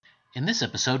In this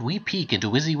episode, we peek into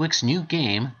WYSIWYG's new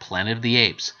game, Planet of the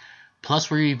Apes.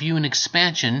 Plus, we review an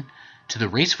expansion to the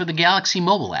Race for the Galaxy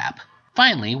mobile app.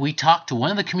 Finally, we talk to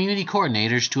one of the community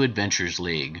coordinators to Adventures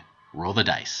League. Roll the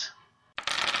dice.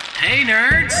 Hey,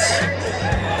 nerds!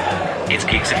 It's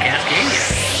Geeks of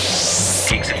Cascadia.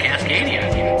 Geeks of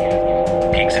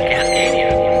Cascadia. Geeks of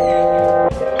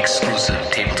Cascadia. Exclusive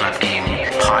tabletop game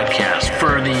podcast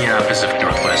for the Pacific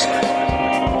Northwest.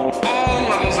 All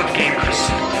levels of gamers.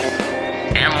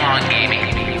 Analog gaming.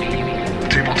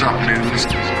 Tabletop news.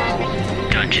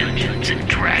 Dungeons and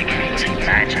Dragons and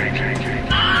magic.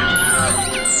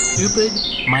 Stupid,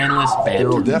 mindless banter. There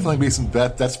will definitely be some.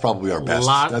 That's probably our best.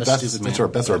 That's our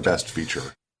best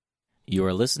feature. You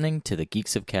are listening to the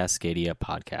Geeks of Cascadia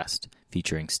podcast,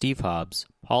 featuring Steve Hobbs,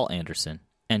 Paul Anderson,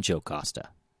 and Joe Costa.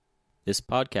 This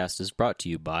podcast is brought to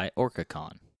you by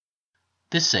OrcaCon.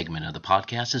 This segment of the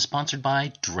podcast is sponsored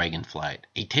by Dragonflight,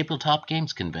 a tabletop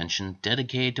games convention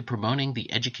dedicated to promoting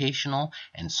the educational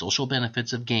and social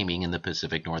benefits of gaming in the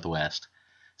Pacific Northwest.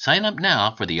 Sign up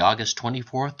now for the August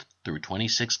 24th through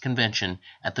 26th convention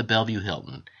at the Bellevue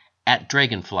Hilton at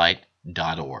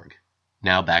dragonflight.org.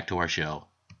 Now back to our show.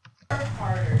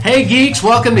 Hey geeks,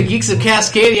 welcome to Geeks of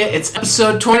Cascadia. It's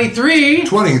episode 23.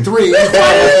 23?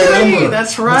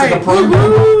 That's right. Like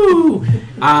woo-hoo!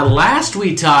 Last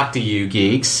we talked to you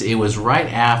geeks, it was right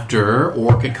after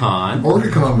OrcaCon.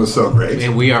 OrcaCon was so great.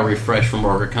 And we are refreshed from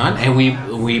OrcaCon, and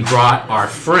we brought our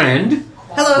friend...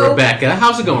 Hello. Rebecca.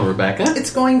 How's it going, Rebecca?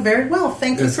 It's going very well.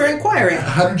 Thank you for inquiring.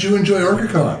 How did you enjoy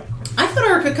OrcaCon? I thought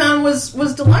OrcaCon was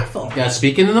delightful. Yeah,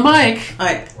 speaking in the mic.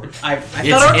 I thought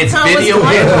It's OrcaCon video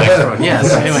was delightful. and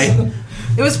yes, anyway.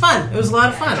 It was fun. It was a lot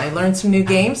of fun. I learned some new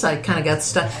games. I kind of got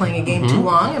stuck playing a game too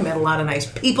long. I met a lot of nice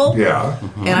people. Yeah.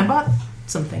 And I bought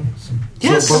some things.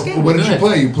 Yes. So, what did you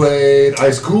play? You played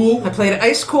Ice Cool? I played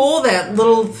Ice Cool, that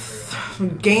little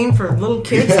game for little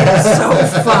kids. That's so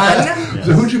fun.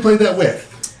 So who'd you play that with?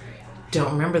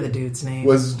 Don't remember the dude's name.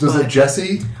 Was it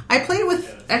Jesse? I played with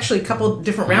actually a couple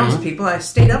different rounds of people. I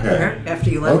stayed up there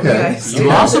after you left me. I stayed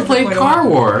You up also there played quite a Car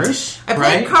while. Wars, I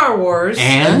played Car Wars.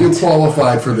 And you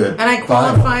qualified for the And I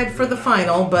qualified for the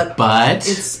final, but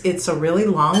it's a really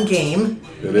long game.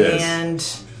 It is. And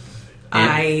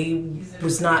I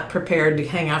was not prepared to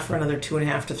hang out for another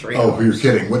 2.5 to 3 hours. Oh, you're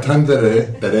kidding. What time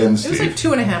did that end, Steve? It was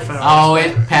like 2.5 hours. Oh,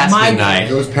 it passed midnight.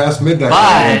 It was past midnight.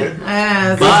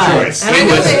 But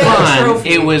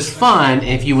it was fun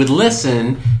if you would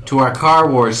listen to our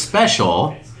Car Wars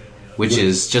special, which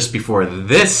is just before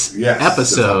this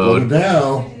episode.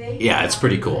 Now. Yeah, it's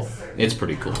pretty cool. It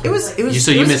was. You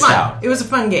missed fun. out. It was a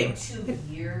fun game.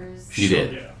 You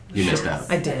did. You missed out.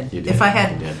 I did. If I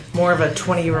had more of a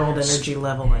 20-year-old energy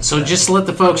level. So just to let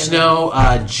the folks know,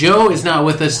 Joe is not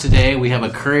with us today. We have a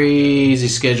crazy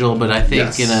schedule, but I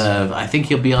think I think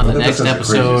he'll be on the next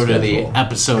episode or the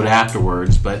episode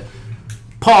afterwards. But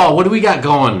Paul, what do we got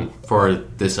going for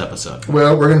this episode?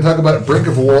 Well, we're going to talk about Brink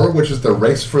of War, which is the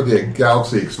Race for the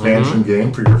Galaxy expansion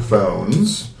game for your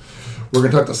phones. We're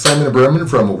going to talk to Simon Berman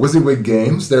from WYSIWYG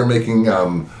Games. They're making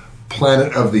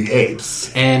Planet of the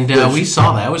Apes. And we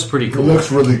saw that. It was pretty cool. It looks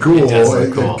really cool. It does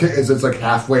look cool. It's like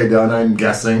halfway done, I'm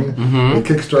guessing. It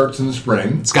kickstarts in the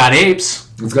spring. It's got apes.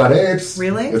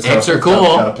 Really? Apes are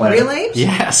cool. Real apes?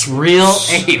 Yes, real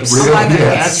apes.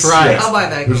 That's right. I'll buy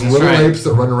that. There's little apes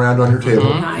that run around on your table.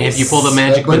 Nice. If you pull the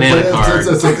magic banana card,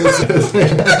 you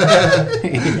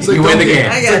win the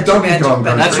game. It's like Donkey Kong.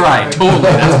 That's right. Totally.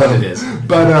 That's what it is.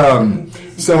 But,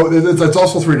 so it's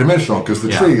also three-dimensional because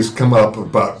the trees come up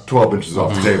about 12 inches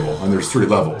off the table, and there's 3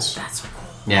 levels. That's cool.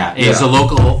 Yeah, it's a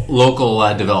local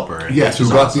developer. Yes, who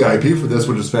got the IP for this,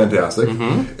 which is fantastic.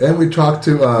 And we talked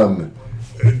to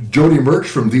Jody Murch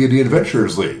from D&D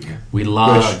Adventures League. We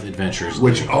love Adventures League.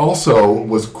 Which also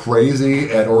was crazy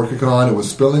at OrcaCon. It was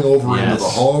spilling over into the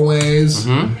hallways.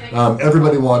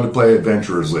 Everybody wanted to play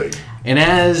Adventures League. And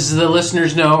as the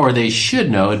listeners know, or they should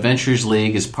know, Adventures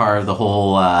League is part of the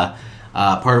whole...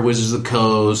 part of Wizards of the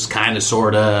Coast, kind of,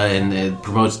 sort of, and it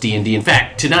promotes D&D. In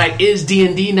fact, tonight is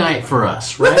D&D night for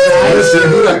us, right?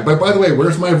 But by the way,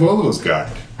 where's my Volos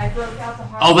guide? I broke out the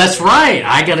hard. Oh, that's right.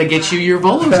 I got to get you your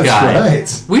Volos guide.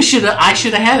 That's right. I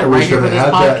should have had it right here for this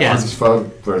podcast.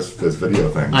 For this video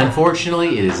thing.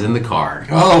 Unfortunately, it is in the car.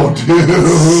 Oh,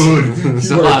 dude.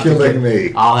 You are killing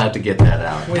me. I'll have to get that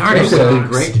out. Darn, it would have been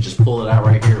great to just pull it out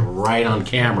right here, right on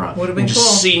camera. Would have been and cool.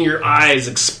 Just seeing your eyes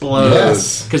explode.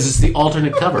 Yes. Because it's the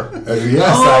alternate cover.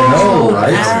 Yes, I know,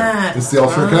 right? It's the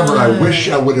alternate cover. I wish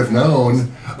I would have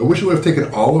known. I wish I would have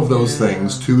taken all of those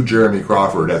things to Jeremy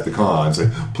Crawford at the con and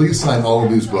said, please sign all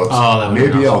of these books. Oh, that would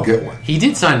Maybe be awesome. I'll get one. He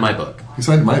did sign my book. He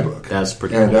signed my book. That's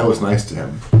pretty cool. cool. And that was nice to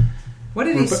him. What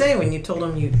did he say when you told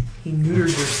him he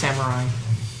neutered your samurai?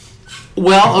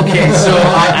 Well, okay, so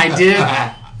I did.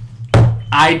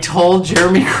 I told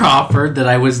Jeremy Crawford that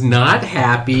I was not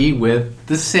happy with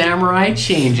the samurai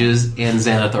changes in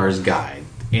Xanathar's Guide,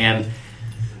 and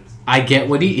I get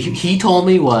what he told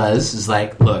me is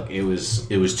like, look, it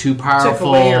was too powerful. Took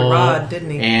away your rod, didn't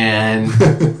he?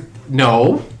 And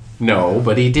no,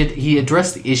 but he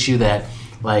addressed the issue that,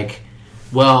 like,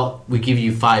 well, we give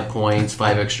you 5 points,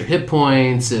 5 extra hit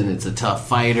points, and it's a tough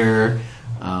fighter.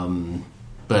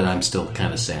 But I'm still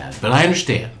kind of sad. But I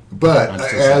understand. But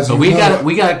we got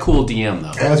a cool DM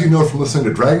though. As you know from listening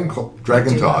to Dragon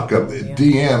Talk,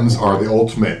 DMs are the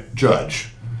ultimate judge.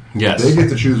 Yes, they get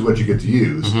to choose what you get to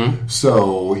use. Mm-hmm.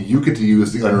 So you get to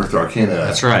use the Unearthed Arcana.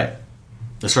 That's right.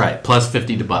 Plus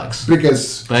 $50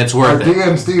 because it's worth it. Our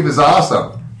DM Steve is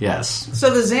awesome. Yes.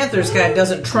 So the Xanathar's Guide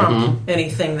doesn't trump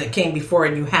anything that came before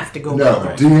it. You have to go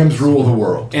back. No, DMs rule the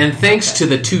world. And thanks to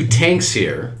the 2 tanks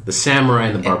here, the Samurai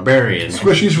and the Barbarian,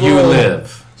 Squishy's you roll.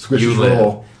 Live. Squishy's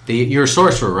roll. You're a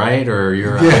sorcerer, right? Or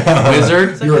you're a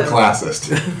wizard? You're a classist.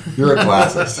 You're a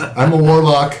classist. I'm a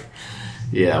warlock.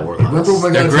 Yeah, warlocks.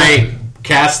 They're great.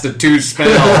 Cast the 2 spells,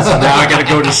 and now I gotta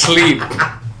go to sleep.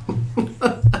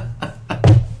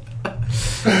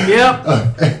 Yep.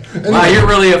 Wow, you're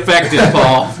really effective,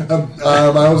 Paul.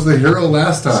 I was the hero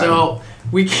last time. So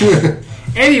we can.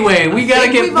 Anyway, we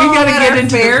gotta get into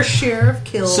fair share of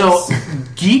kills. So,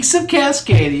 Geeks of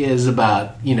Cascadia is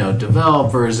about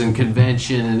developers and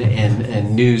convention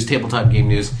and news, tabletop game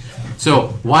news.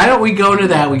 So why don't we go to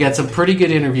that? We got some pretty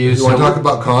good interviews. You want to talk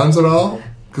about cons at all?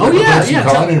 Oh yeah.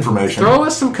 Con information. Throw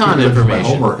us some con information. My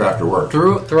homework after work.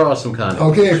 Throw us some con.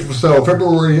 Okay, so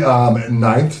February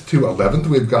 9th to 11th,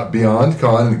 we've got Beyond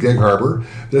Con in Gig Harbor.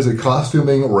 There's a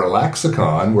costuming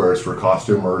Relaxicon, where it's for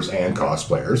costumers and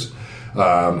cosplayers.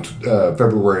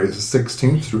 February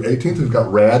 16th through 18th, we've got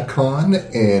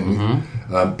RadCon in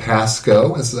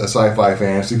Pasco. It's a sci-fi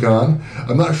fantasy con.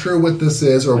 I'm not sure what this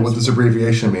is or what this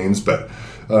abbreviation means, but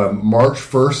March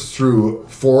 1st through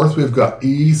 4th, we've got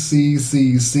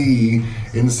ECCC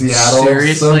in Seattle.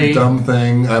 Seriously? Some dumb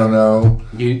thing. I don't know.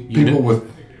 People with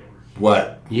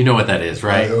what? You know what that is,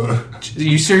 right?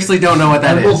 You seriously don't know what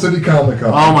that is? City Comic Con.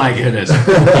 Oh my goodness.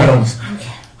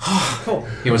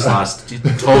 He was lost. Total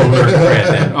nerd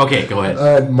cred. Okay, go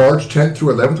ahead. March 10th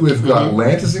through 11th, we've got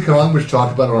Lantasy-Con, which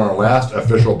talked about it on our last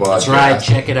official podcast. That's right,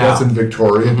 check it out. That's in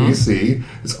Victoria, BC.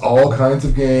 It's all kinds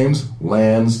of games,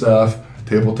 land stuff,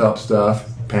 tabletop stuff,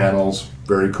 panels,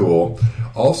 very cool.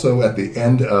 Also, at the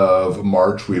end of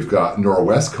March, we've got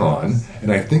Norwest-Con,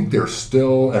 and I think they're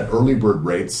still at early bird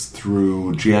rates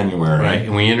through January. Right,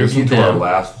 and we interviewed them. Our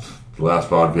last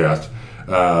podcast.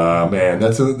 And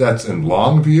that's in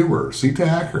Longview or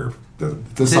SeaTac or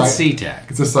it's SeaTac.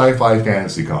 It's a sci-fi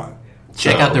fantasy con.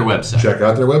 Check out their website. Check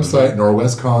out their website,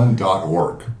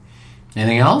 norwestcon.org.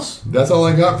 Anything else? That's all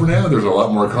I got for now. There's a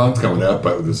lot more cons coming up,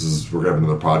 but we're going to have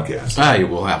another podcast.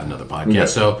 We'll have another podcast. Yeah.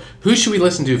 So who should we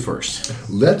listen to first?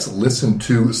 Let's listen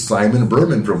to Simon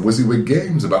Berman from WYSIWYG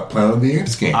Games about Planet of the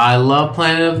Apes game. I love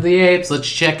Planet of the Apes. Let's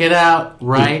check it out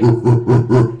right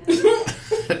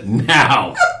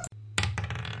now.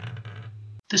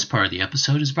 This part of the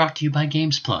episode is brought to you by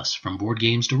Games Plus. From board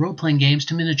games to role-playing games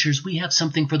to miniatures, we have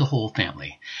something for the whole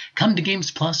family. Come to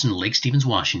Games Plus in Lake Stevens,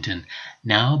 Washington.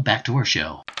 Now, back to our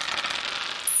show.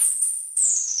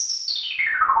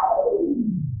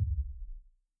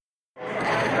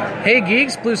 Hey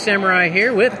geeks, Blue Samurai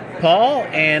here with Paul,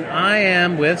 and I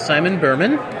am with Simon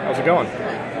Berman. How's it going?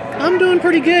 I'm doing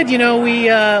pretty good.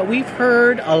 We've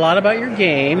heard a lot about your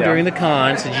game during the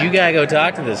con, so you gotta go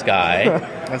talk to this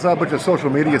guy. I saw a bunch of social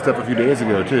media stuff a few days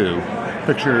ago, too.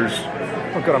 Pictures.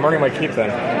 Oh, good. I'm earning my keep, then.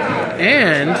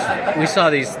 And we saw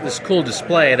this cool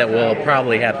display that we'll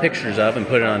probably have pictures of and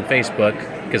put it on Facebook,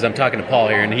 because I'm talking to Paul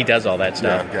here, and he does all that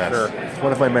stuff. Yeah, sure. It's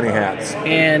one of my many hats.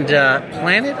 And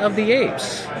Planet of the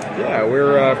Apes. Yeah,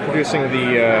 we're producing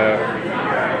the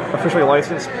officially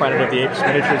licensed Planet of the Apes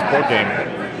miniatures board game.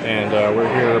 And we're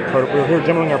here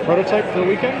demoing our prototype for the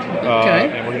weekend. Okay.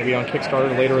 And we're going to be on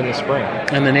Kickstarter later in the spring.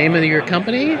 And the name of your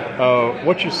company?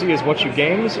 What You See Is What You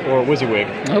Games, or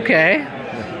WYSIWYG. Okay.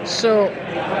 So,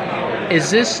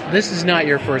 this is not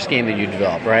your first game that you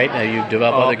developed, right? You've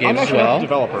developed other games as well? I'm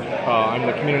actually not the developer. I'm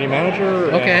the community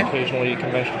manager and occasionally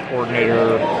convention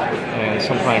coordinator and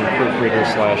sometimes proofreader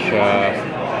 /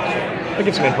 I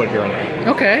get some input here and there.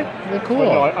 Okay, well, cool.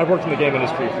 But no, I've worked in the game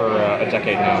industry for a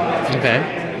decade now.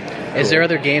 Okay. Is there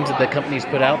other games that the company's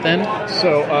put out then?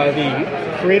 So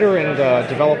the creator and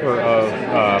developer of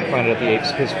Planet of the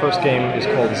Apes, his first game is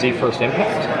called Z First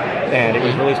Impact. and it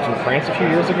was released in France a few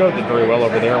years ago. Did very well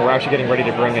over there. And we're actually getting ready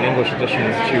to bring an English edition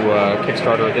to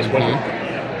Kickstarter this winter.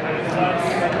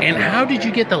 And how did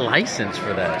you get the license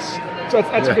for this? So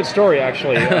that's a good story,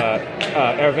 actually.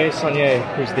 Hervé Saunier,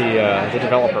 who's the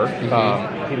developer,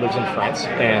 he lives in France,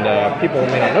 and people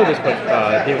may not know this, but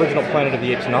the original Planet of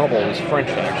the Apes novel was French,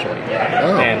 actually.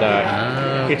 And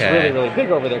it's really, really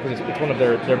big over there because it's one of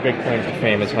their big claims to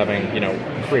fame is having,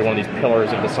 created one of these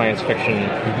pillars of the science fiction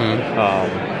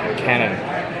canon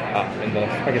in the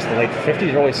late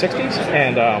 50s, early 60s.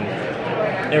 And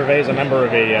Hervé is a member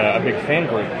of a big fan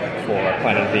group for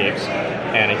Planet of the Apes.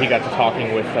 And he got to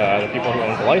talking with the people who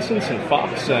own the license and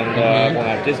Fox and,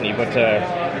 well, not Disney, but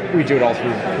we do it all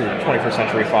through 21st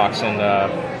Century Fox. And,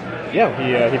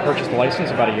 he purchased the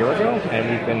license about a year ago, and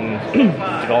we've been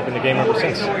developing the game ever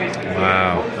since.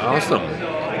 Wow. Awesome.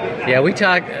 Yeah, we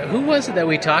talked. Who was it that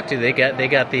we talked to? They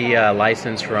got the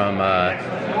license from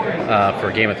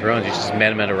for Game of Thrones. You just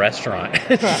met him at a restaurant.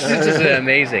 It's just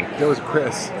amazing. That was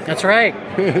Chris. That's right.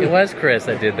 It was Chris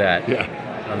that did that. Yeah.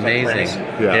 Amazing.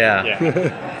 Yeah.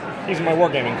 He's in my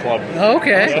wargaming club.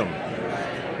 Okay.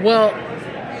 Awesome. Well,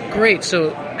 great.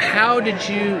 So how did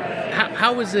you...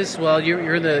 How was this... Well,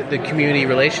 you're the community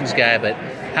relations guy, but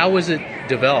how was it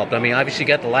developed? I mean, obviously you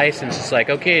got the license. It's like,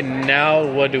 okay, now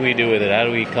what do we do with it? How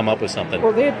do we come up with something?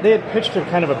 Well, they had pitched a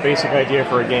kind of a basic idea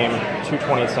for a game to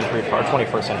 21st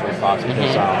Century Fox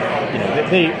because,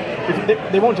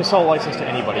 they won't just sell a license to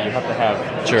anybody. You have to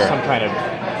have some kind of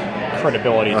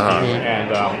credibility to you. And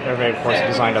Hervé, of course,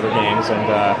 designed other games, and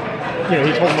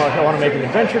he told them, I want to make an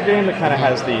adventure game that kind of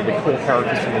has the cool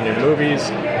characters from the new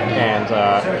movies, and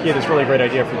he had this really great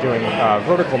idea for doing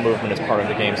vertical movement as part of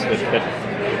the game, so that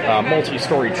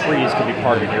multi-story trees could be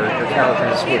part of it. Your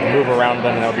characters would move around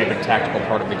them, and that would be a big tactical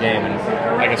part of the game, and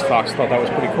I guess Fox thought that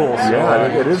was pretty cool.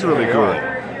 So, it is really cool.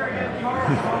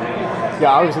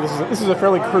 Yeah, obviously this is a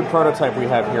fairly crude prototype we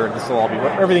have here. This will all be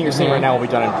everything you're seeing right now will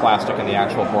be done in plastic in the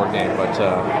actual board game. But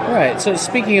all right. So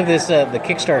speaking of this, the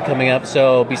Kickstarter coming up.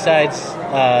 So besides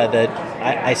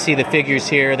I see the figures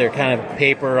here. They're kind of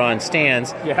paper on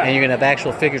stands, and you're gonna have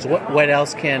actual figures. What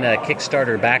else can a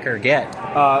Kickstarter backer get?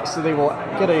 So they will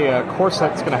get a core set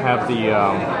that's going to have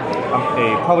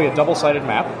probably a double-sided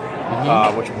map,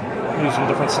 which used in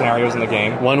different scenarios in the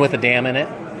game. One with a dam in it.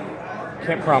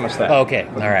 Can't promise that. Okay,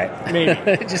 all right. Maybe.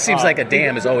 It just seems like a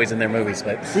dam is always in their movies,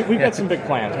 but we've got some big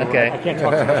plans. Okay. I can't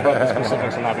talk too much about the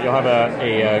specifics on that, but you'll have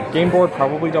a game board,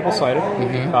 probably double-sided,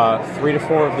 3 to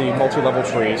 4 of the multi-level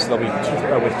trees. So there'll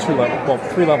be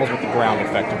 3 levels with the ground,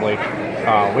 effectively.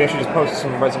 We actually just posted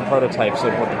some resin prototypes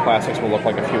of what the plastics will look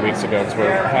like a few weeks ago, because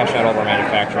we're hashing out all of our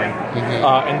manufacturing.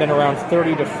 And then around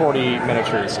 30 to 40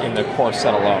 miniatures in the core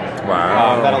set alone.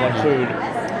 Wow. That'll include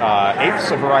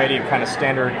apes, a variety of kind of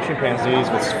standard chimpanzees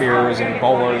with spears and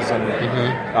bolas and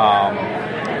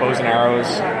bows and arrows,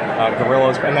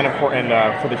 gorillas, and then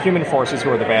for the human forces, who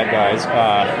are the bad guys,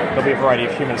 there'll be a variety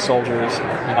of human soldiers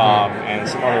and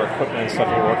some other equipment and stuff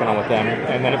we're working on with them.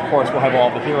 And then, of course, we'll have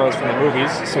all the heroes from the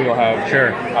movies. So you'll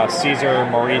have Caesar,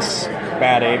 Maurice,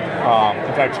 Bad Ape.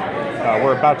 In fact,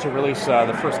 we're about to release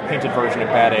the first painted version of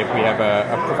Bad Ape. We have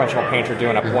a professional painter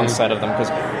doing up one set of them because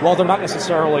while they're not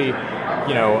necessarily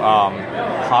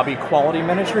hobby quality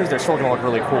miniatures, they're still going to look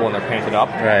really cool when they're painted up.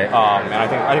 Right. And I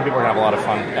think people are going to have a lot of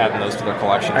fun adding those to their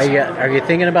collections. Are you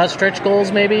thinking about stretch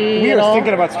goals maybe? We are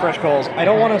thinking about stretch goals. I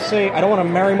don't want to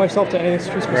marry myself to anything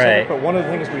too specific, but one of the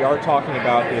things we are talking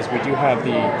about is we do have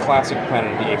the classic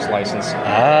Planet of the Apes license.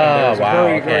 There's a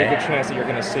very, very good chance that you're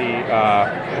going to see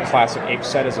the classic Ape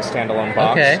set as a standalone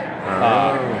box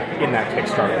in that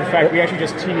Kickstarter. In fact, we actually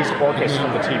just teased Orcus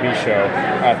from the TV show,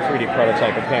 3D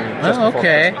prototype of him just before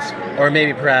Christmas. Or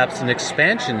maybe perhaps an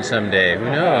expansion someday. Who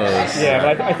knows? Yeah,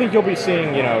 but I think you'll be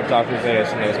seeing, Dr.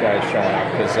 Zaius and those guys showing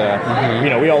up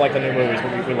because, we all like the new movies,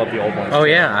 but we love the old ones. Oh,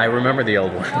 yeah, I remember the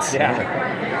old ones.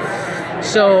 Yeah.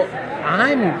 So,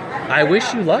 I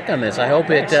wish you luck on this. I hope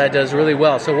it does really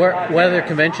well. So, what other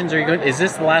conventions are you going? Is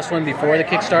this the last one before the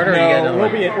Kickstarter? No, we'll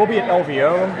be at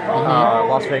LVO,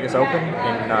 Las Vegas Open,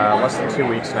 in less than 2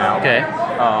 weeks now. Okay.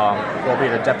 We'll be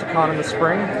at Adepticon in the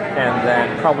spring, and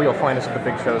then probably you'll find us at the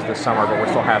big shows this summer. But we're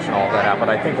still hashing all of that out. But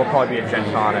I think we'll probably be at Gen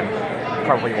Con and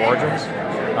probably Origins.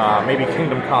 Maybe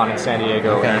Kingdom Con in San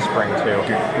Diego in the spring too.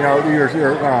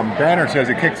 Your banner says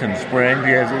it kicks in spring.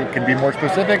 Can be more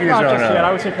specific? Not just yet.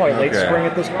 I would say probably late spring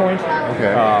at this point.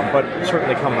 Okay. But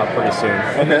certainly coming up pretty soon.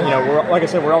 And then we're, like I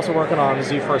said, we're also working on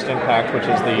Z First Impact, which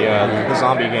is the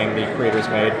zombie game the creators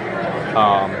made.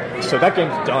 So that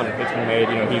game's done. It's been made.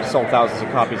 He sold thousands of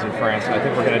copies in France, and I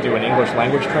think we're going to do an English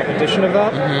language edition of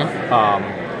that.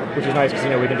 which is nice because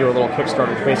we can do a little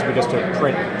Kickstarter, which basically just to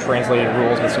print translated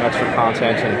rules with some extra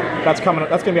content, and that's going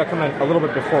to be coming a little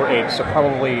bit before Apes, so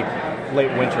probably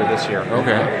late winter this year.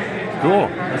 Okay. Cool.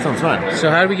 That sounds fun. So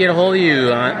how do we get a hold of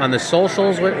you on the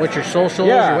socials? What's your socials,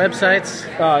 your websites?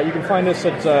 You can find us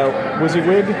at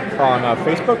WYSIWYG on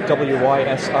Facebook,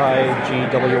 WYSIGWYG.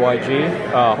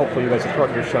 Hopefully you guys will throw it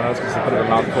in your show notes because they put a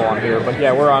mouthful on here. But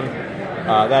yeah, we're on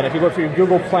that. If you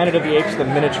Google Planet of the Apes, the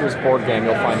miniatures board game,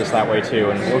 you'll find us that way too.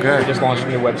 And we just launched a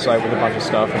new website with a bunch of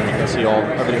stuff, and you can see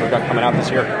everything we've got coming out this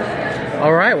year.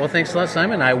 All right. Well, thanks a lot,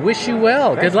 Simon. I wish you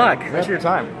well. Thanks, good luck. Thanks for your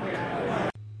time.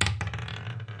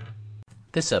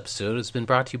 This episode has been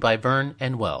brought to you by Vern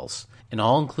and Wells, an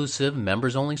all-inclusive,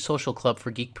 members-only social club for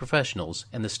geek professionals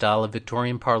in the style of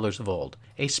Victorian parlors of old,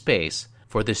 a space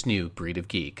for this new breed of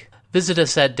geek. Visit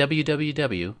us at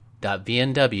www.vnw.club.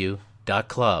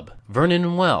 Vernon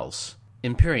and Wells,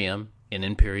 Imperium in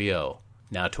Imperio.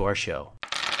 Now to our show.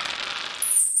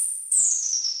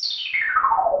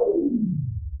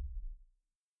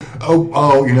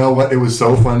 Oh, you know what? It was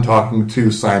so fun talking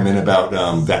to Simon about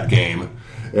that game.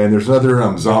 And there's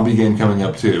another zombie game coming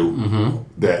up, too,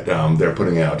 that they're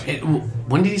putting out.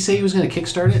 When did he say he was going to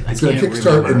kickstart it? It's going to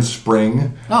kickstart in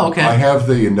spring. Oh, okay. I have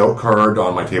the note card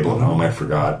on my table at home. I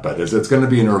forgot. But it's going to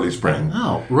be in early spring.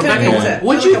 Oh, Rebecca,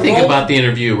 what did you think about the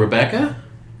interview, Rebecca?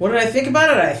 What did I think about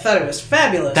it? I thought it was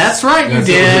fabulous. That's right, you did.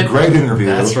 It was a great interview.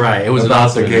 That's right. It was about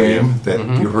awesome the game that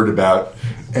you heard about.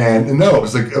 And no, it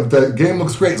was like the game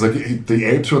looks great. It's like the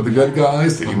apes are the good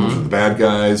guys, the humans are the bad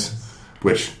guys,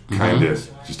 which kind of is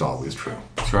just always true.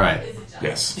 That's right.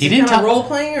 Yes. He didn't talk role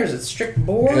playing, or is it strict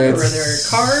board, or are there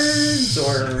cards,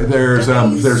 or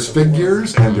there's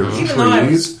figures and there's Even trees. though I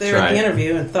was there at the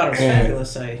interview and thought it was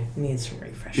fabulous, I need some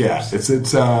refreshers. Yeah,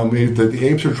 the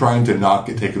apes are trying to not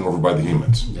get taken over by the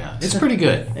humans. Yeah, it's pretty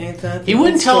good. Ain't that He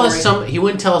wouldn't tell us some. He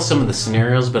wouldn't tell us some of the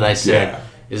scenarios, but I said,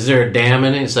 "Is there a dam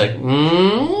in it?" It's like,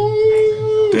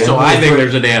 so I think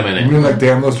there's a dam in it. You mean like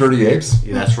Damn Those Dirty Apes?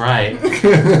 Yeah, that's right.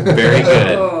 Very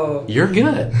good. You're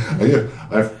good.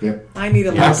 I need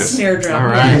a little snare drum. All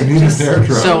right. You need a snare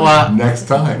drum. So next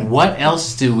time. What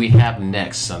else do we have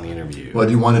next on the interview? Well,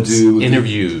 do you want to do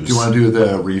interviews? Do you want to do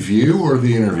the review or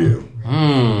the interview?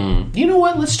 You know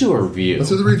what? Let's do a review. Let's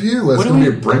do the review. It's going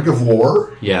to be a Brink of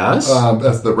War. Yes.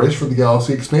 That's the Race for the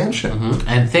Galaxy expansion.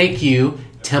 And thank you,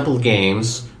 Temple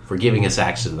Games, for giving us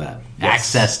access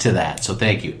to that. So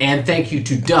thank you. And thank you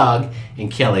to Doug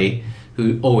and Kelly,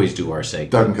 who always do our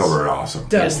segments. Doug and Kelly are awesome.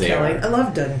 Doug and Kelly. I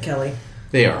love Doug and Kelly.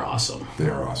 They are awesome. They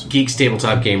are awesome. Geeks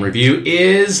Tabletop Game Review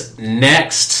is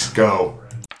next. Go.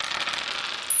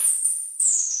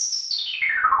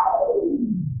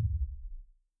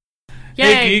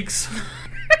 Yay. Hey, Geeks.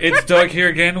 It's Doug here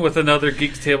again with another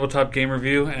Geeks Tabletop Game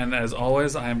Review, and as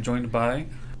always, I am joined by...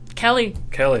 Kelly.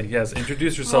 Kelly, yes.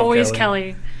 Introduce yourself, Always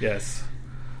Kelly. Yes.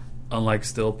 Unlike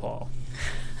still Paul.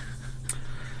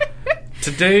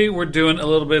 Today, we're doing a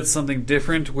little bit something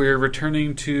different. We're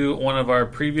returning to one of our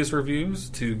previous reviews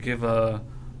to give a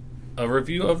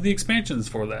review of the expansions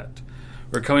for that.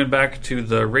 We're coming back to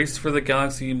the Race for the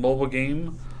Galaxy mobile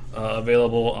game,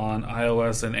 available on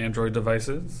iOS and Android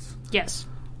devices. Yes.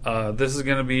 This is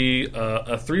going to be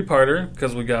a three-parter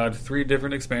because we got 3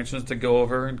 different expansions to go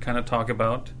over and kind of talk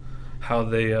about how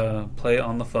they play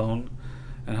on the phone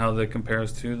and how they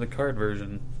compares to the card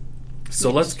version. So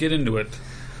let's get into it.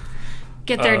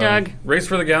 Get there, Doug. Race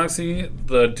for the Galaxy,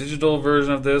 the digital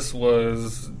version of this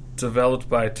was developed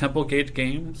by Templegate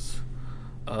Games,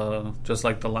 just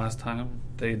like the last time.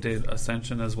 They did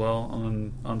Ascension as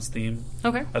well on Steam.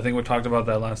 Okay. I think we talked about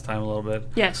that last time a little bit.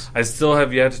 Yes. I still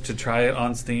have yet to try it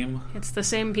on Steam. It's the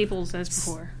same people as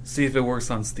before. See if it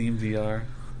works on Steam VR.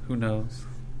 Who knows?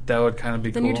 That would kind of be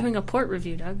then cool. Then you're doing a port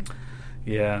review, Doug.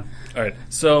 Yeah. All right.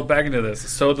 So back into this.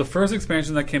 So the first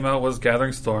expansion that came out was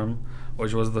Gathering Storm,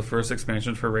 which was the first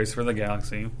expansion for Race for the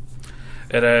Galaxy.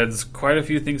 It adds quite a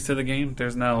few things to the game.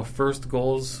 There's now first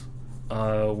goals,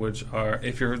 which are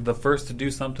if you're the first to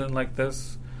do something like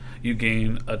this, you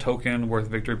gain a token worth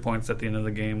victory points at the end of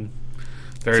the game.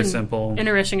 Very simple.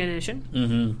 Interesting addition.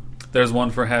 Mm-hmm. There's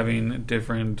one for having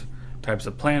different types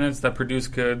of planets that produce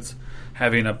goods,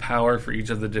 having a power for each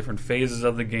of the different phases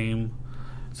of the game.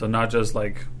 So not just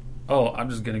like, oh, I'm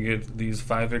just going to get these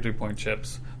 5 victory point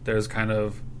chips. There's kind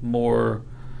of more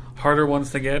harder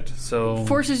ones to get. So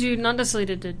forces you not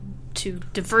necessarily to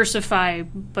diversify,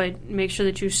 but make sure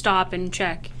that you stop and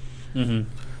check. Mm-hmm.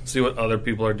 See what other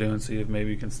people are doing, see if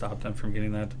maybe you can stop them from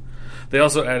getting that. They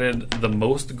also added the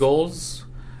most goals,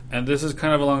 and this is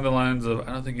kind of along the lines of,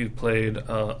 I don't think you've played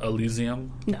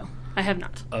Elysium. No, I have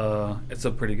not. It's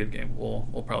a pretty good game.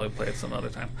 We'll probably play it some other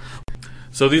time.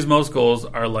 So these most goals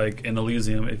are like in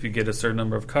Elysium. If you get a certain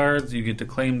number of cards, you get to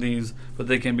claim these, but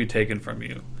they can be taken from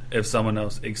you if someone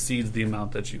else exceeds the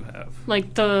amount that you have.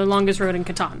 Like the longest road in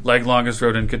Catan. Like longest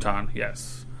road in Catan,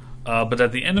 yes. But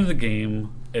at the end of the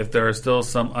game, if there are still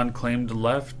some unclaimed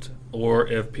left, or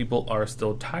if people are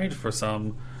still tied for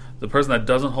some, the person that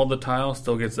doesn't hold the tile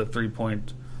still gets a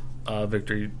 3-point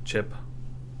victory chip.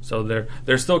 So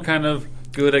they're still kind of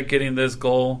good at getting this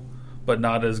goal, but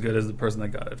not as good as the person that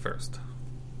got it first.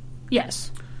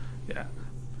 Yes. Yeah.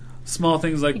 Small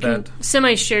things like that.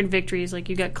 Semi-shared victories, like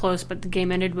you got close, but the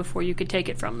game ended before you could take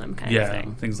it from them, kind of thing.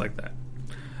 Yeah, things like that.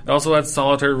 It also has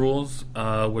solitaire rules,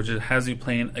 which it has you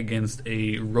playing against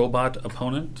a robot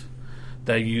opponent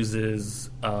that uses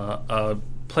a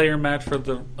player mat for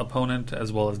the opponent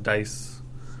as well as dice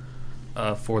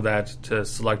for that to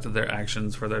select their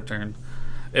actions for their turn.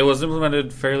 It was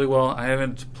implemented fairly well. I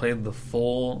haven't played the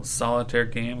full solitaire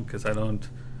game because I don't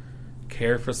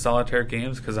care for solitaire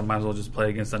games because I might as well just play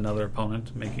against another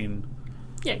opponent making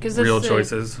real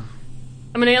choices.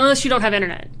 I mean, unless you don't have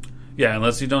internet. Yeah,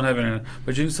 unless you don't have internet.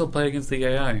 But you can still play against the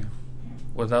AI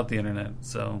without the internet,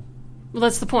 so... Well,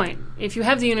 that's the point. If you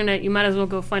have the internet, you might as well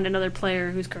go find another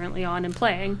player who's currently on and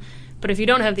playing. But if you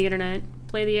don't have the internet,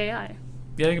 play the AI.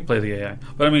 Yeah, you can play the AI.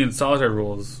 But I mean, solitaire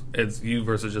rules, it's you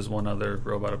versus just one other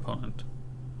robot opponent.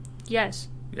 Yes.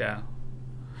 Yeah.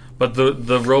 But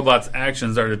the robot's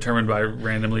actions are determined by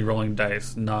randomly rolling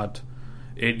dice, not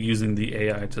it using the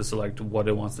AI to select what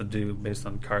it wants to do based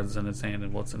on cards in its hand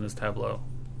and what's in its tableau.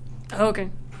 Oh, okay.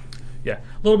 Yeah,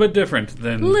 a little bit different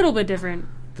than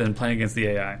playing against the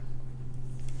AI.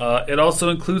 It also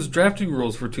includes drafting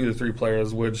rules for 2 to 3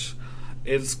 players, which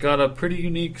it's got a pretty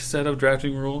unique set of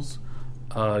drafting rules.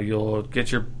 You'll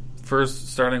get your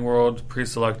first starting world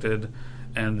pre-selected,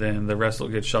 and then the rest will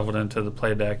get shuffled into the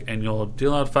play deck, and you'll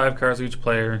deal out 5 cards to each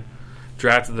player,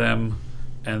 draft them,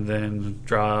 and then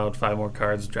draw out 5 more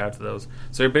cards, draft those.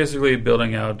 So you're basically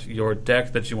building out your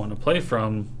deck that you want to play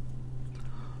from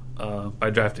by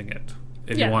drafting it.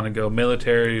 If you want to go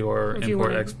military or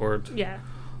import-export,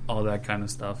 all that kind of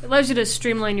stuff. It allows you to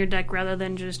streamline your deck rather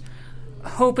than just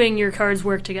hoping your cards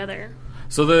work together.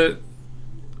 So the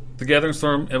Gathering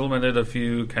Storm implemented a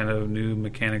few kind of new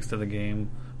mechanics to the game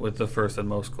with the first and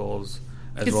most goals.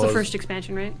 It's the first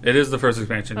expansion, right? It is the first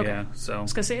expansion, okay. Yeah. So I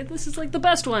was going to say, this is like the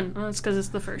best one. Oh, it's because it's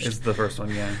the first. It's the first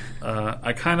one, yeah.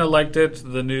 I kind of liked it.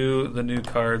 The new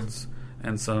cards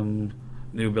and some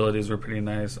new abilities were pretty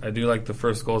nice. I do like the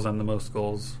first goals and the most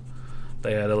goals.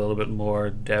 They add a little bit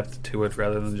more depth to it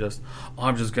rather than just,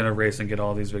 I'm just going to race and get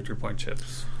all these victory point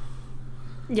chips.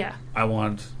 Yeah. I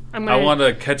want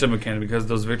to catch a mechanic because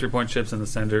those victory point chips in the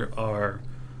center are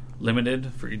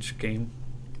limited for each game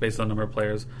based on the number of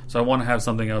players. So I want to have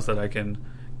something else that I can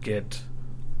get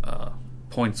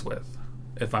points with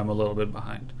if I'm a little bit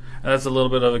behind. And that's a little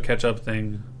bit of a catch-up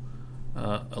thing,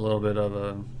 a little bit of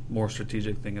a more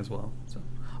strategic thing as well. So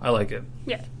I like it.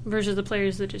 Yeah, versus the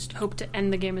players that just hope to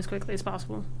end the game as quickly as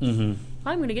possible. Mm-hmm.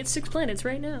 I'm going to get 6 planets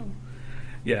right now.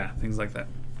 Yeah, things like that.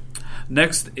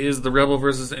 Next is the Rebel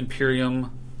versus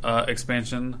Imperium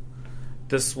expansion.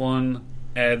 This one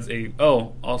adds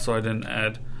also I didn't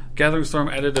add. Gathering Storm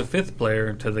added a 5th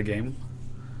player to the game.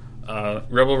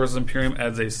 Rebel vs. Imperium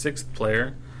adds a 6th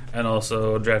player, and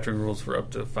also drafting rules for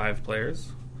up to 5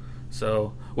 players.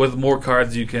 So, with more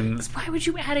cards you can... Why would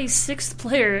you add a 6th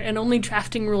player and only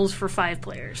drafting rules for 5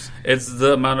 players? It's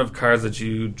the amount of cards that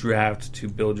you draft to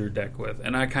build your deck with.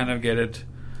 And I kind of get it.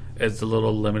 It's a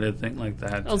little limited thing like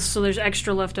that. Oh, so there's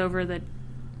extra left over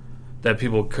that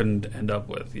people couldn't end up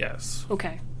with, yes.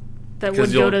 Okay. That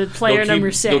would go to player number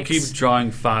 6. You'll keep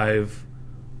drawing 5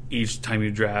 each time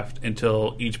you draft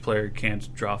until each player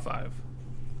can't draw 5.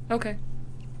 Okay.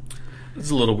 It's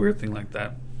a little weird thing like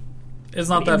that. It's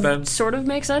not that bad. Sort of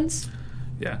makes sense.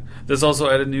 Yeah. This also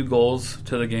added new goals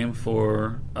to the game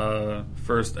for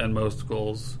first and most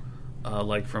goals,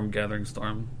 like from Gathering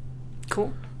Storm.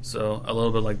 Cool. So a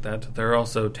little bit like that. There are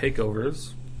also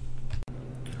takeovers.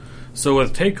 So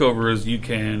with takeovers, you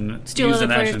can steal use other an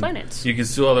players' action. planets. You can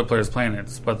steal other players'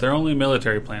 planets, but they're only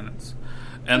military planets.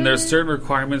 And there's certain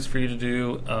requirements for you to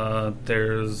do.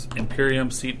 There's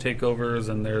Imperium seat takeovers,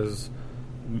 and there's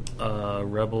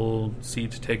Rebel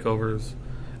seat takeovers.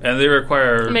 And they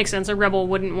require... It makes sense. A Rebel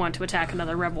wouldn't want to attack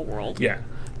another Rebel world. Yeah.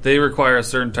 They require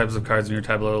certain types of cards in your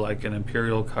tableau, like an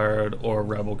Imperial card or a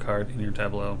Rebel card in your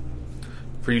tableau,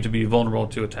 for you to be vulnerable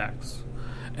to attacks.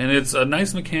 And it's a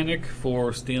nice mechanic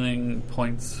for stealing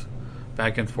points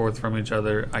back and forth from each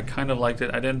other. I kind of liked it.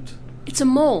 I didn't... It's a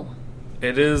mole.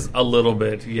 It is a little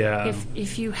bit, yeah.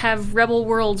 If you have Rebel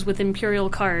worlds with Imperial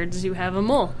cards, you have a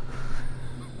mole.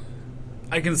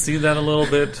 I can see that a little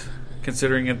bit.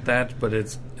 considering it that, but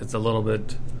it's a little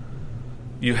bit.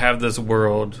 You have this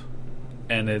world,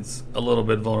 and it's a little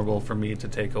bit vulnerable for me to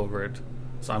take over it.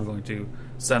 So I'm going to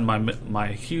send my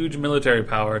huge military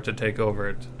power to take over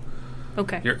it.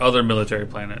 Okay. Your other military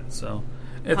planet. So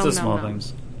it's a small thing.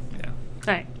 Yeah. All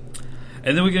right.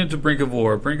 And then we get into Brink of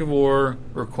War. Brink of War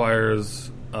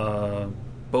requires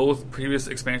both previous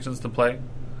expansions to play,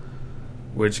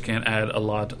 which can add a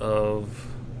lot of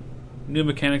new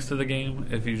mechanics to the game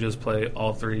if you just play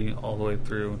all three all the way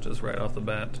through, just right off the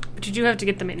bat. But you do have to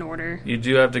get them in order. You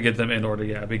do have to get them in order,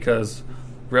 yeah, because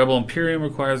Rebel Imperium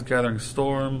requires Gathering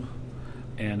Storm,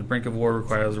 and Brink of War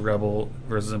requires Rebel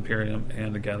versus Imperium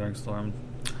and the Gathering Storm.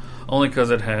 Only because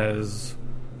it has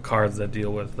cards that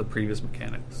deal with the previous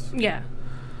mechanics. Yeah.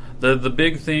 The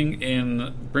big thing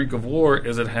in Brink of War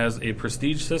is it has a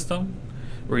prestige system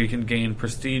where you can gain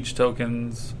prestige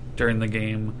tokens during the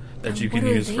game that you can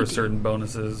use for certain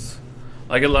bonuses.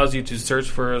 Like, it allows you to search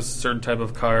for a certain type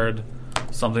of card,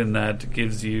 something that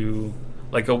gives you,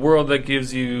 like a world that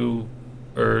gives you,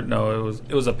 or no,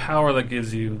 it was a power that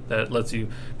gives you, that lets you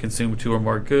consume 2 or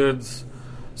more goods,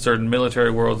 certain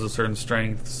military worlds of certain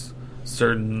strengths,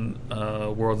 certain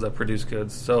worlds that produce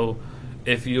goods. So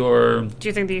if you're... Do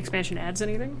you think the expansion adds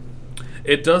anything?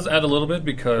 It does add a little bit,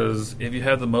 because if you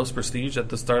have the most prestige at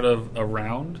the start of a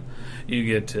round, you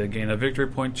get to gain a victory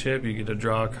point chip, you get to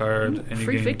draw a card, and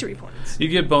free victory points. You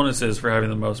get bonuses for having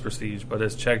the most prestige, but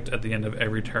it's checked at the end of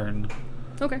every turn.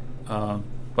 Okay.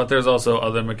 But there's also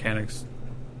other mechanics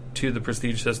to the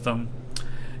prestige system.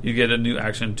 You get a new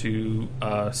action to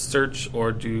search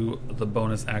or do the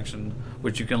bonus action,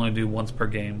 which you can only do once per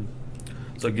game.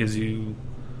 So it gives you,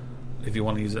 if you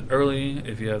want to use it early,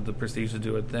 if you have the prestige to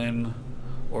do it then,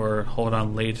 or hold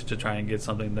on late to try and get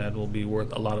something that will be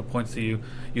worth a lot of points to you,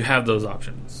 you have those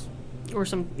options. Or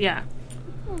some, yeah.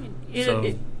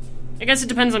 So, I guess it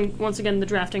depends on, once again, the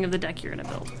drafting of the deck you're going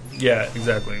to build. Yeah,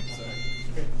 exactly.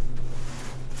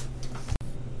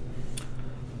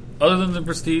 Other than the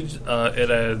prestige, it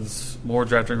adds more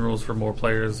drafting rules for more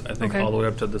players. I think all the way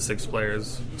up to the 6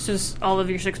 players. It's just all of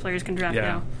your 6 players can draft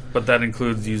now. But that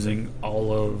includes using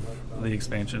all of the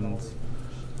expansions.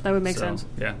 That would make sense.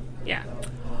 Yeah. Yeah.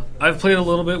 I've played a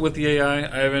little bit with the AI.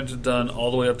 I haven't done all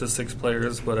the way up to 6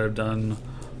 players, but I've done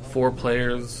 4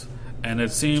 players, and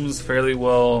it seems fairly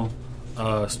well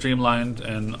streamlined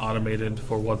and automated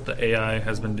for what the AI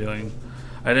has been doing.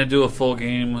 I didn't do a full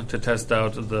game to test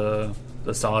out the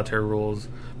solitaire rules,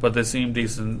 but they seem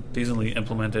decently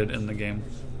implemented in the game.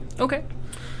 Okay.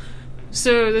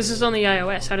 So this is on the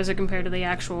iOS. How does it compare to the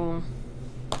actual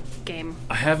game?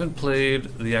 I haven't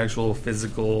played the actual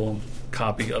physical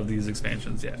copy of these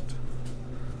expansions yet.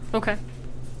 Okay.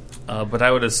 But I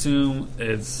would assume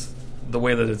it's the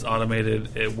way that it's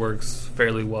automated, it works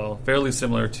fairly well, fairly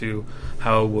similar to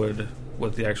how it would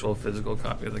with the actual physical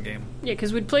copy of the game. Yeah,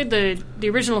 because we'd played the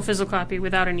original physical copy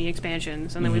without any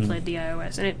expansions, and then we played the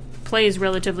iOS, and it plays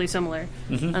relatively similar.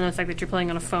 And the fact that you're playing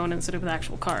on a phone instead of with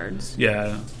actual cards.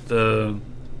 Yeah,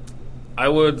 I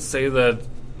would say that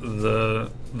the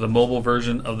mobile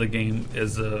version of the game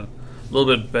is a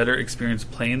little bit better experience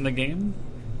playing the game,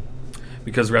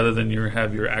 because rather than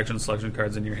have your action selection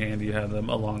cards in your hand, you have them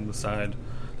along the side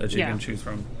that you can choose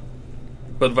from.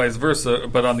 But vice versa.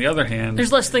 But on the other hand,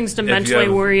 there's less things to mentally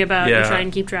worry about and try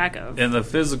and keep track of. In the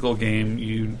physical game,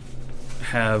 you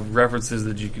have references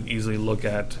that you can easily look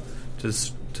at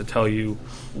to tell you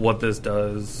what this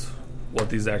does, what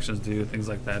these actions do, things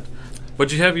like that.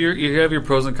 But you have your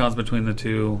pros and cons between the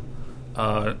two.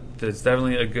 It's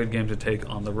definitely a good game to take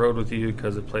on the road with you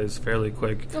because it plays fairly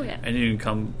quick. Oh yeah, and you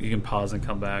can pause and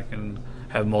come back and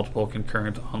have multiple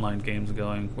concurrent online games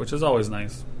going, which is always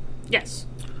nice. Yes.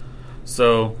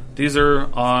 So these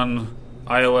are on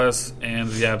iOS and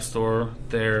the App Store.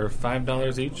 They're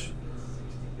 $5 each,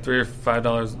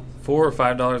 $4 or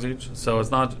 $5 each. So it's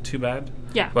not too bad.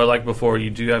 Yeah. But like before, you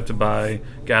do have to buy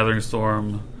Gathering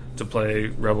Storm to play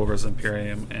Rebel vs.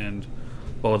 Imperium and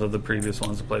both of the previous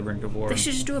ones to play Brink of War. They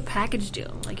should just do a package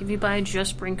deal. Like if you buy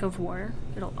just Brink of War,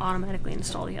 it'll automatically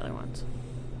install the other ones.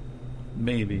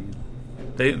 Maybe.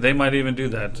 They might even do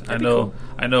that. That'd be cool.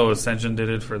 I know Ascension did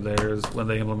it for theirs when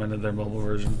they implemented their mobile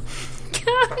version.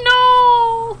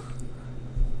 No.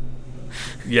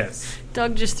 Yes.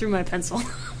 Doug just threw my pencil.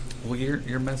 Well,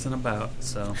 you're messing about,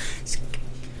 so. It's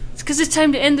because it's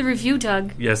time to end the review,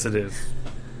 Doug. Yes, it is.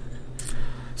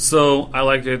 So I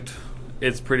liked it.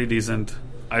 It's pretty decent.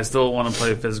 I still want to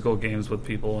play physical games with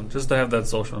people just to have that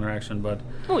social interaction, but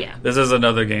this is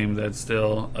another game that's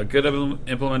still a good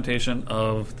implementation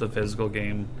of the physical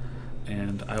game,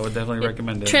 and I would definitely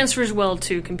recommend it. Transfers well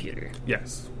to computer.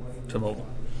 Yes, to mobile.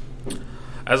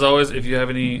 As always, if you have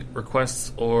any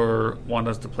requests or want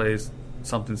us to play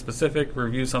something specific,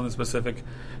 review something specific,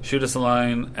 shoot us a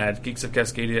line at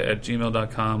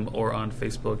geeksofcascadia@gmail.com or on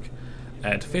Facebook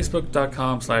at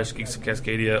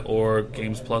facebook.com/geeksofcascadia or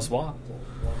Games Plus WA.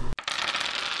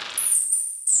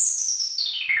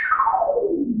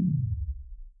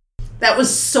 That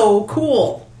was so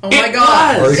cool. Oh my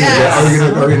god. Are you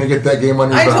Yes. going to get that game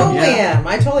on your I phone? totally am.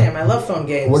 I totally am. I love phone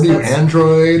games. What are you,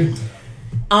 Android?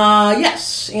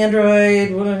 Yes. Android.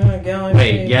 Galaxy.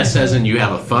 Wait, yes, as in you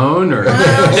have a phone, or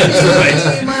Well,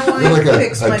 see, my wife Like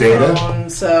picks a my data? phone,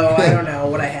 so I don't know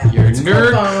what I have. your It's a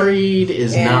nerd phone, creed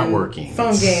is not and working?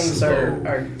 Phone It's games slow.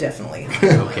 are definitely on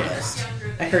Okay. the list.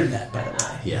 I heard that, by the way.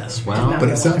 Yes, well, But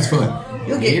it sounds fun.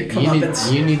 You'll get your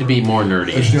comeuppance. you need to be more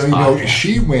nerdy. But in this podcast.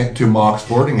 she went to Mock's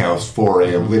boarding house for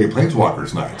a Lady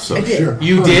Planeswalkers night. So I did. sure.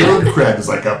 You Her did? nerd cred is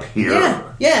like up here.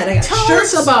 Yeah, and I got Tell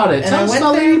shirts us about it. and Tell I us went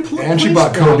about there. Lady And she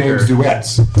bought Codenames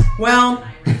Duets. Well,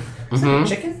 is that a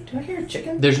chicken? Do I hear a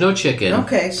chicken? There's no chicken.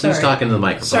 Okay, Who's sorry. talking to the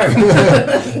microphone? Sorry.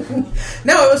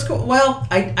 No, it was cool. Well,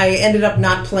 I ended up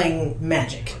not playing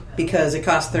Magic because it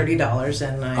cost $30,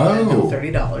 and I had no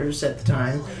 $30 at the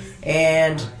time.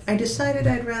 And I decided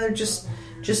I'd rather just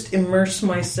immerse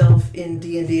myself in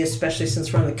D&D, especially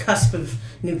since we're on the cusp of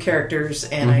new characters,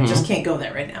 and I just can't go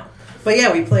there right now. But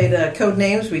yeah, we played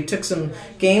Codenames. We took some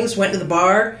games, went to the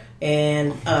bar,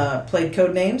 and played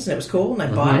Codenames, and it was cool, and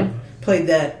I bought it. Played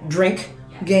that drink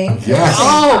game. Yes.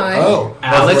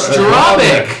 Alex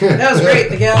Drobic, That was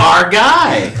great. The gal, our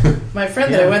guy. my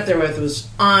friend that I went there with was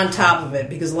on top of it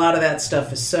because a lot of that stuff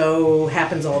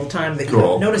happens all the time that you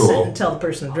don't notice it and tell the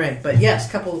person to drink. But yes,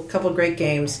 couple great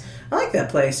games. I like that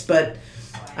place, but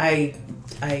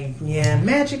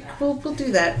Magic. We'll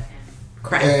do that.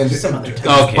 Crap. And Some other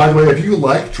time. Okay. by the way, if you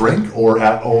like Drink or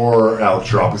Alex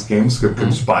Dropic's games,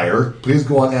 Conspire, please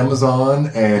go on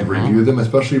Amazon and review them,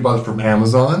 especially about from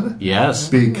Amazon. Yes.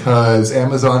 Because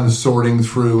Amazon is sorting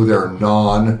through their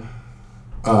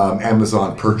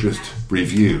Amazon purchased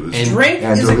reviews. And Drink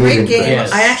and is a great deleting game.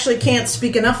 things. I actually can't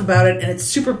speak enough about it, and it's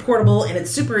super portable, and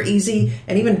it's super easy,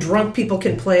 and even drunk people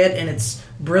can play it, and it's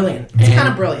brilliant. It's kind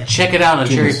of brilliant. Check it out on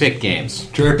Genius. Cherry Pick Games.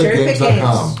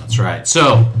 CherryPickGames.com. That's right.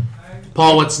 So,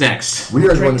 Paul, what's next? We are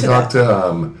going Drink to to talk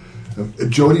to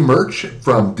Jody Murch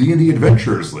from D&D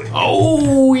Adventures League.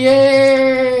 Oh,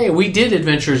 yay! We did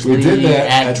Adventures We League did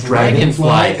that at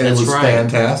Dragonflight. and it That's was right.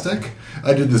 fantastic.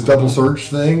 I did this double surge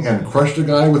thing and crushed a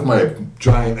guy with my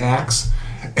giant axe.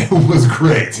 It was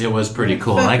great. It was pretty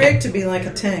cool. Felt I great got, to be like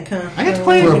a tank, huh? I got to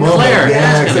play For a with moment, Claire. yeah,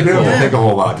 That's because I kinda didn't cool. have to think a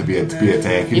whole lot to be a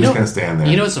tank. You just kind of stand there.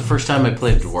 You know, it's the first time I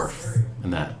played a dwarf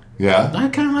in that. Yeah? I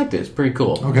kind of liked it. It's pretty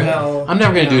cool. Okay. Well, I'm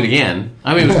never going to do it again.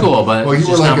 I mean, it was cool, but Well, it's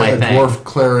you were just not like my a thing. dwarf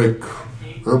cleric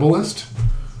herbalist,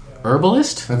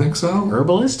 Herbalist? I think so.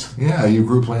 Herbalist? Yeah, you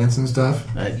grew plants and stuff.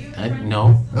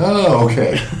 No. Oh,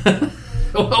 okay.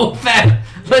 Well,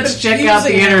 let's check out the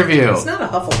confusing. interview. It's not a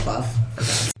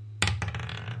Hufflepuff.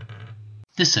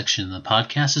 This section of the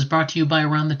podcast is brought to you by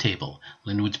Around the Table,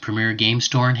 Linwood's premier game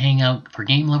store and hangout for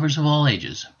game lovers of all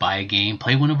ages. Buy a game,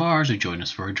 play one of ours, or join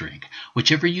us for a drink.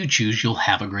 Whichever you choose, you'll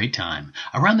have a great time.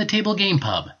 Around the Table Game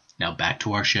Pub. Now back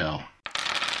to our show.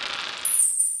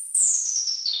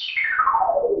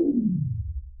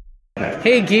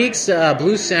 Hey geeks,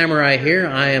 Blue Samurai here.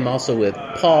 I am also with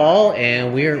Paul,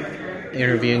 and we're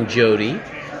interviewing Jody,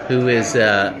 who is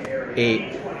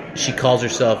she calls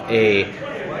herself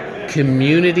her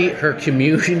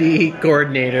community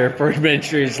coordinator for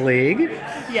Adventures League.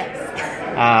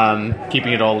 Yes.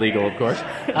 Keeping it all legal, of course.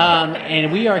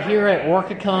 And we are here at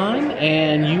OrcaCon,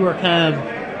 and you are kind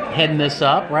of heading this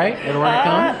up, right, at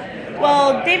OrcaCon?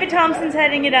 Well, David Thompson's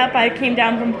heading it up. I came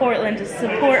down from Portland to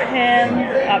support him,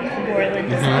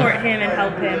 support him and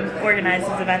help him organize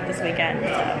his event this weekend.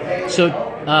 So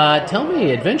tell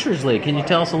me, Adventures League, can you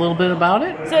tell us a little bit about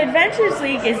it? So Adventures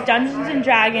League is Dungeons &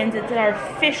 Dragons. It's our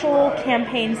official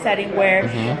campaign setting where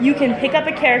you can pick up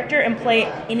a character and play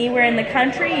anywhere in the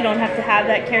country. You don't have to have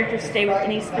that character stay with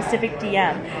any specific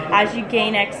DM. As you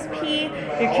gain XP,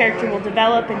 your character will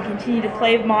develop and continue to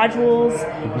play modules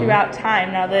throughout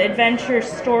time. Now, the adventure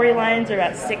storylines are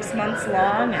about 6 months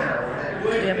long, and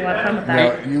we have a lot of fun with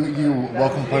that. Now, you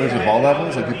welcome players of all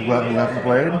levels, like people who haven't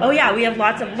played? Oh yeah, we have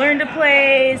lots of learn to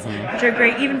plays, which are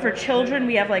great even for children.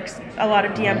 We have like a lot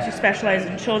of DMs who specialize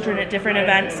in children at different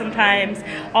events sometimes,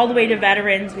 all the way to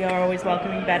veterans. We are always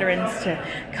welcoming veterans to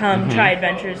come try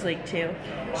Adventures League too.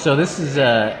 So this is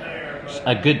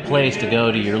a good place to go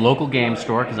to your local game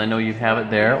store, because I know you have it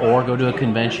there, or go to a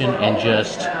convention and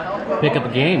just pick up a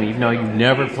game, even though you've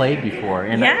never played before.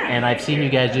 And Yeah. and I've seen you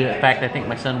guys do it. In fact, I think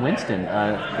my son Winston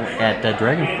at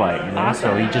Dragonflight, you know,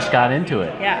 Awesome. so he just got into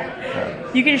it. Yeah.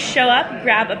 You can show up,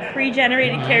 grab a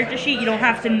pre-generated character sheet. You don't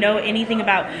have to know anything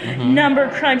about number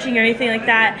crunching or anything like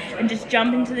that, and just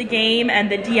jump into the game, and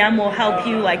the DM will help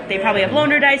you. Like, they probably have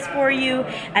loaner dice for you,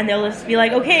 and they'll just be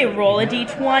like, okay, roll a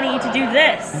d20 to do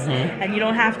this. And you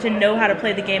don't have to know how to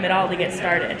play the game at all to get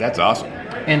started. That's awesome.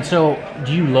 And so,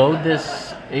 do you load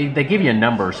this? They give you a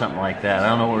number or something like that. I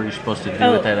don't know what you're supposed to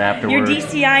do with that afterwards. Your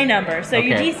DCI number. So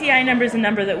your Okay. DCI number is a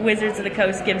number that Wizards of the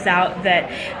Coast gives out that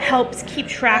helps keep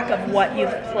track of what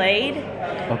you've played.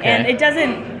 Okay. And it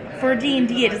doesn't, for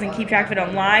D&D, it doesn't keep track of it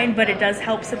online, but it does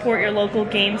help support your local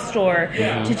game store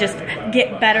to just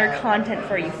get better content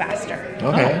for you faster.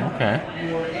 Okay. Oh,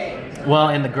 okay. Well,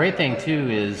 and the great thing too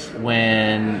is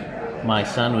when my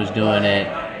son was doing it,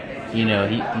 you know,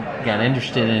 he got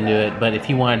interested into it, but if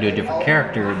he wanted to do a different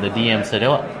character, the DM said,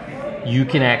 oh, you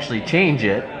can actually change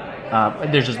it.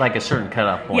 There's just like a certain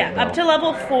cutoff point. Yeah, up to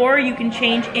level 4, you can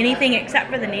change anything except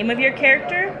for the name of your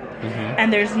character,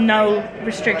 and there's no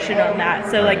restriction on that.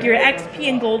 So, like, your XP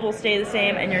and gold will stay the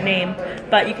same, and your name,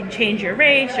 but you can change your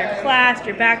race, your class,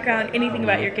 your background, anything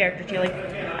about your character. So you're like,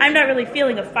 I'm not really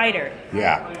feeling a fighter.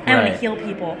 Yeah. I want to Right. heal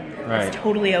people. Right. It's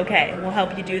totally okay. We'll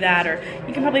help you do that, or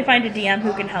you can probably find a DM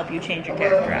who can help you change your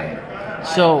character out.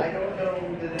 So,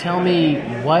 tell me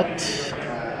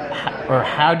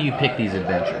how do you pick these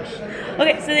adventures?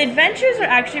 Okay, so the adventures are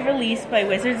actually released by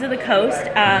Wizards of the Coast.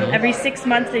 Every 6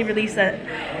 months they release a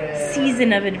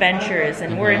season of adventures,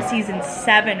 and we're in season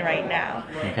 7 right now.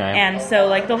 Okay. And so,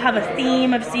 like, they'll have a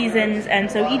theme of seasons, and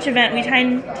so each event we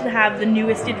tend to have the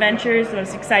newest adventures, the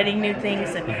most exciting new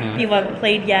things that people haven't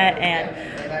played yet, and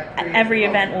every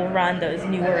event will run those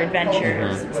newer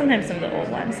adventures, sometimes some of the old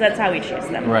ones. So that's how we choose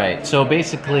them. Right. So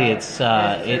basically, it's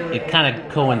it kind of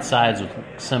coincides with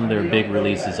some of their big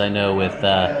releases. I know with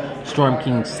Storm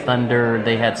King's Thunder,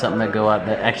 they had something that go out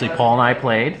that actually Paul and I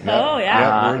played. Oh, yeah.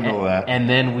 Yeah, we're into that. And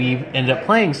then we ended up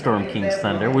playing Storm King's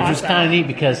Thunder, which was kind of neat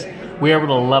because we were able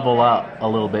to level up a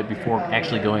little bit before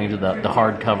actually going into the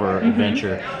hardcover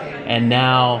adventure. And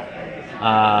now,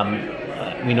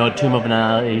 we know Tomb of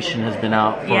Annihilation has been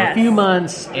out for a few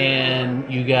months,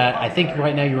 and you got, I think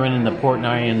right now you're running the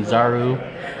Portnarian Zaru.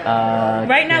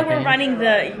 Right now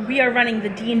campaign. we are running the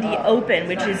D&D Open,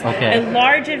 which is Okay. a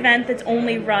large event that's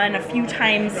only run a few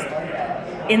times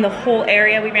in the whole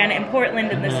area. We ran it in Portland,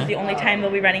 and this is the only time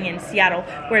they'll be running in Seattle,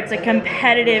 where it's a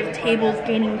competitive, tables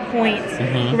gaining points,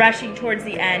 rushing towards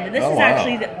the end. And this is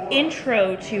actually the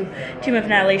intro to Tomb of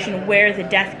Annihilation, where the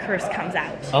Death Curse comes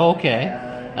out. Oh, okay.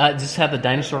 Does this have the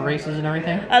dinosaur races and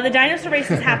everything? The dinosaur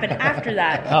races happen after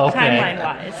that, Oh, okay.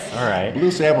 timeline-wise. All right. Blue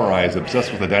Samurai is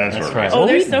obsessed with the dinosaur. That's right. race. Oh,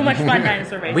 there's we- so much fun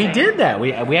dinosaur racing. We did that.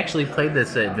 We actually played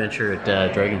this adventure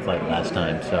at Dragonflight last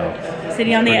time. So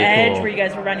Sitting on the pretty edge, cool. where you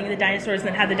guys were running the dinosaurs and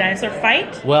then had the dinosaur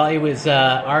fight. Well, it was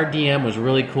our DM was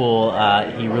really cool.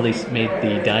 He really made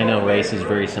the dino races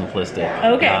very simplistic.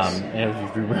 Okay.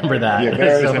 If you remember that. Yeah,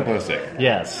 very So- simplistic.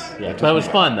 Yes. Yeah. But it was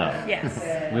fun though. Yes.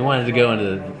 We wanted to go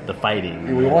into the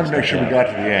fighting. We wanted to make sure we got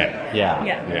to the end. Yeah.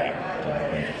 Yeah.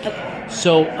 Yeah.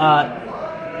 So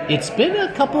it's been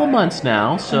a couple of months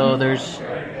now. So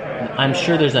I'm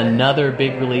sure there's another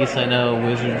big release. I know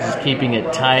Wizards is keeping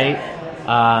it tight.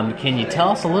 Can you tell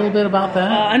us a little bit about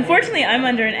that? Unfortunately, I'm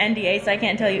under an NDA, so I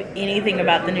can't tell you anything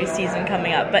about the new season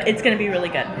coming up, but it's going to be really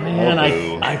good. Man,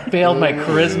 Oh, I failed my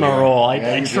charisma roll.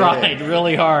 I you tried did.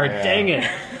 really hard. Yeah. Dang it.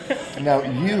 Now,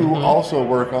 you also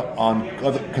work on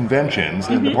other conventions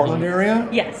in the Portland area?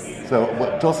 Yes. So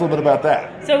tell us a little bit about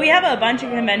that. So we have a bunch of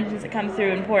conventions that come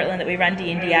through in Portland that we run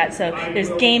D&D at. So there's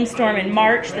Game Storm in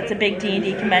March, that's a big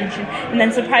D&D convention. And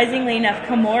then surprisingly enough,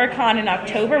 KamuraCon in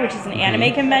October, which is an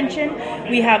anime convention.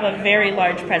 We have a very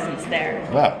large presence there.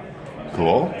 Wow.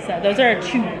 Cool. So those are our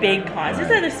two big cons. These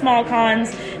are the small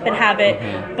cons that have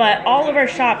it, but all of our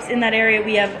shops in that area,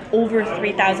 we have over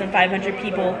 3,500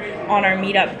 people on our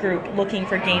meetup group looking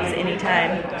for games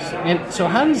anytime. And so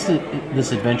how does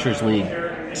this Adventures League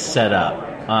set up?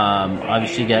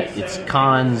 Obviously, you got its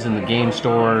cons and the game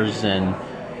stores, and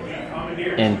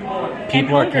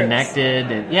people are home groups. connected.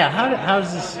 And yeah, how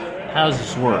does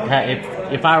this work?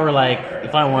 If I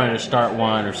wanted to start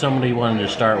one, or somebody wanted to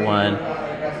start one,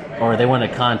 or they want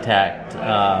to contact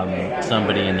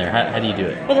somebody in there, how do you do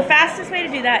it? Well, the fastest way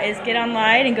to do that is get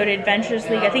online and go to Adventures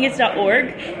League. I think it's .org,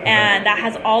 and that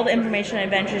has all the information on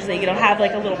Adventures League. It'll have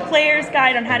like a little player's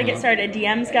guide on how to get started, a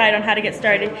DM's guide on how to get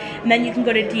started, and then you can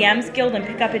go to DM's Guild and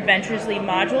pick up Adventures League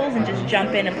modules and just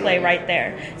jump in and play right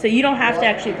there. So you don't have to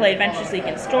actually play Adventures League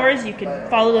in stores. You can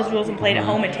follow those rules and play it at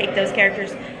home and take those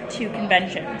characters to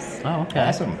conventions. Oh, okay.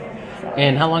 Awesome. So.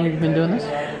 And how long have you been doing this?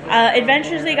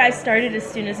 Adventures League, I started as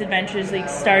soon as Adventures League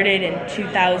started in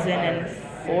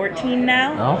 2014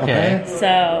 now. Okay. So.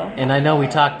 And I know we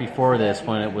talked before this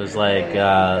when it was like,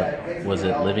 was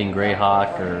it Living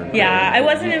Greyhawk or? Yeah, I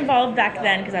wasn't involved back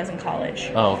then because I was in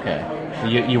college. Oh, okay.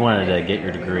 You wanted to get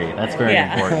your degree. That's very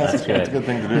important. That's good. That's a good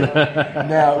thing to do.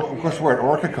 Now, of course, we're at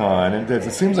OrcaCon, and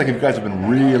it seems like you guys have been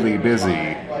really busy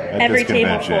at Every this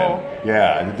convention. table full.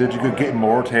 Yeah. Did you get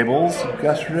more tables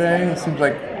yesterday? It seems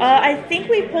like... I think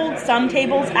we pulled some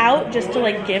tables out just to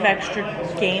like give extra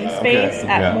game space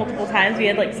at multiple times. We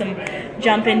had like some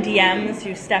jump-in DMs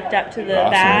who stepped up to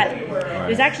that.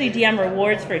 There's actually DM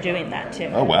rewards for doing that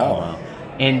too. Oh, wow.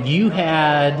 And you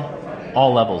had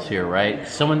all levels here, right?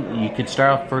 You could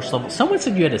start off first level. Someone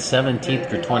said you had a 17th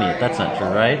through 20th. That's not true,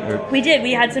 right? We did.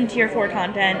 We had some Tier 4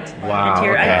 content. Wow.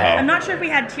 I'm not sure if we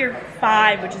had Tier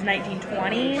 5, which is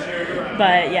 1920,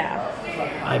 but yeah.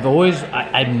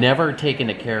 I've never taken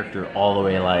a character all the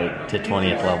way like to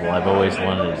 20th level. I've always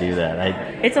wanted to do that.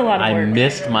 It's a lot of work. I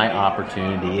missed my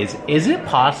opportunity. Is it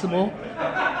possible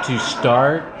to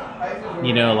start,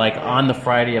 like on the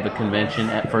Friday of a convention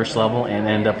at first level and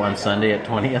end up on Sunday at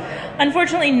 20th?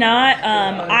 Unfortunately not.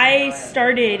 I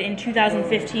started in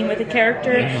 2015 with a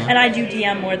character, and I do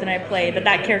DM more than I play, but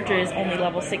that character is only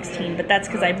level 16, but that's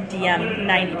because I DM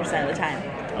 90% of the time.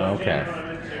 Okay.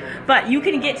 But you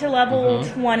can get to level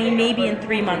 20 maybe in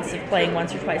 3 months of playing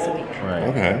once or twice a week. Right.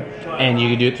 Okay. And you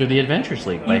can do it through the Adventures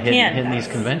League by hitting these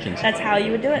conventions. That's how you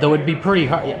would do it. Though it'd be pretty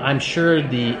hard. I'm sure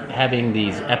having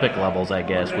these epic levels, I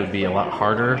guess, would be a lot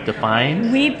harder to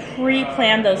find. We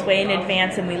pre-planned those way in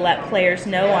advance, and we let players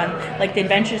know on like the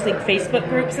Adventures League Facebook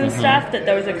groups and stuff that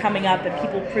those are coming up, and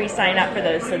people pre-sign up for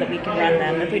those so that we can run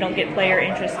them. If we don't get player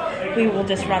interest, we will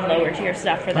just run lower tier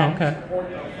stuff for them. Okay.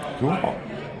 Cool.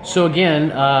 So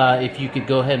again, if you could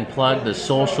go ahead and plug the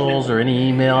socials or any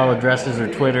email addresses or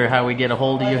Twitter, how we get a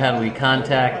hold of you, how do we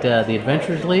contact the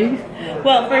Adventures League?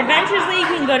 Well, for Adventures League,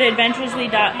 you can go to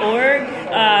adventuresleague.org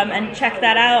and check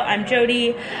that out. I'm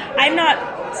Jody. I'm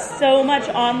not so much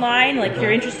online. Like, if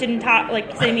you're interested in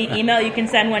sending me an email, you can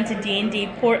send one to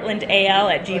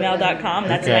dndportlandal@gmail.com.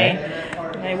 That's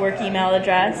my work email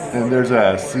address. And there's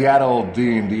a Seattle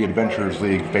D&D Adventures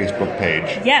League Facebook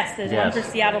page. Yes, there's one for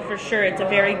Seattle for sure. It's a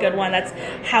very good one. That's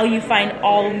how you find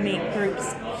all meet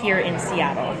groups here in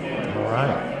Seattle. All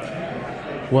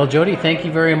right. Well, Jody, thank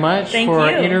you very much for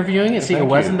interviewing it. See, it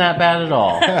wasn't that bad at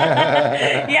all.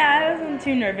 Yeah, I wasn't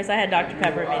too nervous. I had Dr.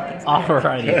 Pepper. It made things better. All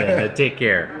righty then. Take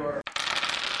care.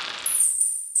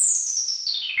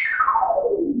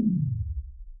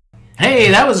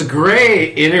 Hey, that was a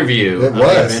great interview. It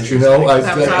was.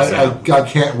 I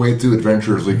can't wait to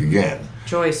Adventures League again.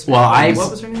 Joyce. Well, what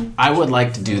was her name? I would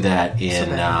like to do that in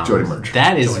Jody Merch.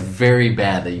 That is very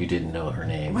bad that you didn't know her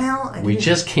name. Well, we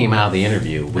just came out of the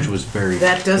interview, which was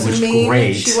That doesn't mean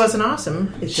great. she wasn't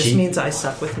awesome. It just means I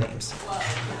suck with names.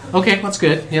 Okay, that's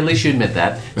good. At least you admit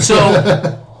that.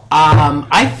 So.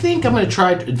 I think I'm going to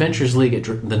try Adventures League at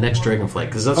the next Dragonflight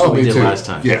because that's what we did last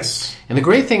time. Yes. And the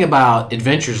great thing about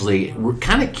Adventures League, it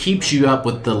kind of keeps you up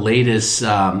with the latest,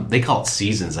 they call it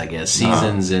seasons, I guess.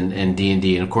 Seasons and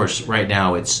D&D. And, of course, right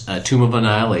now it's Tomb of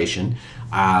Annihilation.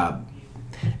 Now,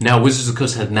 Wizards of the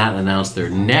Coast has not announced their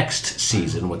next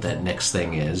season, what that next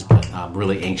thing is, but I'm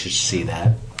really anxious to see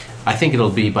that. I think it'll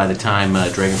be by the time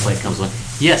Dragonflight comes along.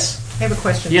 Yes. I have a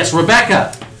question. Yes,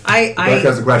 Rebecca. Rebecca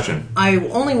has a question. I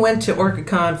only went to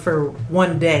OrcaCon for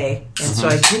one day, and so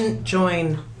I didn't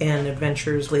join an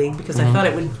Adventures League because I thought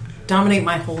it would dominate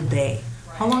my whole day.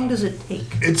 How long does it take?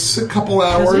 It's a couple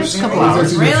hours. It's a couple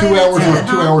hours. It's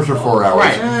either 2 hours or 4 hours.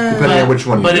 Right. Depending on which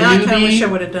one. But you a I newbie, kind of wish I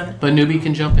would have done it. But a newbie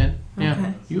can jump in. Yeah.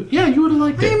 Okay. You would have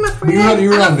liked it. I'm afraid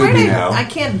You're not newbie now. I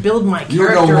can't build my You're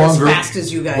character no longer, as fast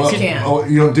as you guys can. Oh,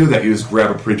 you don't do that. You just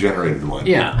grab a pre-generated one.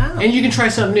 Yeah. And you can try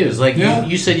something new. It's like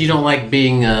you said you don't like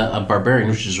being a barbarian,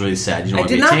 which is really sad. You don't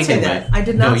want to be a tank anyway. I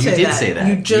did not say that. No, you did say that.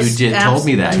 You just told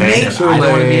me that. made- I don't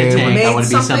want to be a tank. I want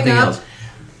to be something else.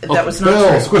 That was not Bill,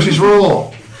 true. Squishy's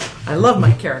rule. I love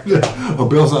my character. Oh,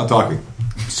 Bill's not talking.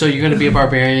 So you're going to be a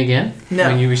barbarian again?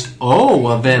 No.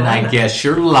 Well, then I guess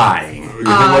you're lying. What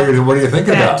are you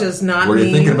thinking about? That does not What are you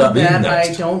mean thinking about being that next?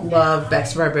 I don't love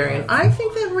Bex Barbarian. I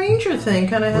think that Ranger thing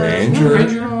kind of has... Ranger?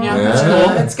 Yeah, that's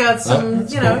cool. It's got some,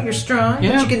 you're strong,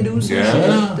 Yeah. but you can do some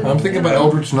Yeah. shit. I'm thinking about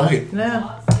Eldritch Knight.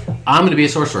 Yeah. I'm going to be a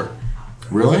sorcerer.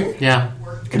 Really? Yeah.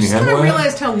 Can you I handle that?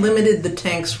 realized how limited the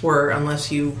tanks were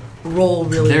unless you roll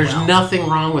really There's well. nothing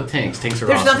wrong with tanks. Tanks are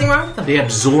There's awesome. nothing wrong with them. They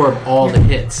absorb all the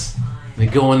hits. They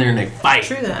go in there and they fight.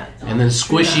 True that. And then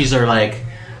squishies are like,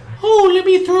 oh, let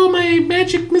me throw my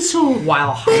magic missile.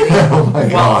 While hiding. Oh my While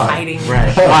God. hiding.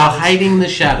 Right, while hiding in the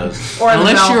shadows. Or the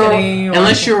balcony, or-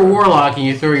 unless you're a warlock and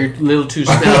you throw your little 2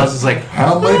 spells, it's like,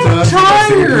 How many times have I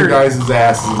saved you guys'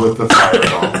 asses with the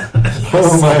fireball?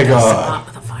 Oh my God.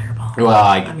 With a fireball. Well,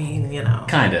 I mean, you know.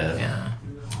 kind of. Yeah.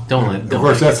 Don't Of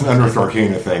course, that's an Unearthed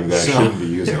Arcana thing that I shouldn't be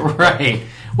using. Right.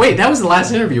 Wait, that was the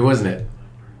last interview, wasn't it?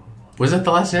 Was that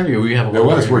the last interview? We have a It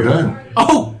was. We're done.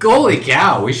 Oh, holy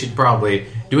cow! We should probably.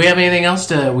 Do we have anything else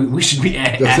to? We should be.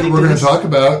 That's it. adding We're to going this? to talk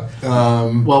about.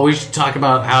 Well, we should talk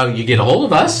about how you get a hold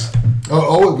of us.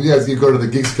 Yes, you go to the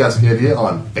Geeks Cascadia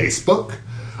on Facebook,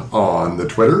 on the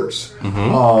Twitters,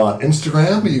 on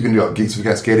Instagram. You can do it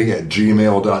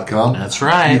geeksofcascadia@gmail.com. That's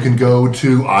right. You can go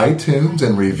to iTunes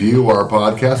and review our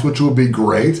podcast, which will be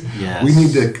great. Yes. We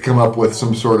need to come up with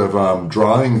some sort of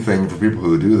drawing thing for people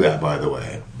who do that, by the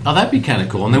way. Oh, that'd be kind of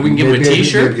cool. And then we can give them a Maybe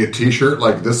T-shirt. a T-shirt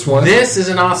like this one. This is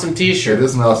an awesome T-shirt. It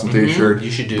is an awesome T-shirt. You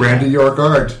should do Brandy that. York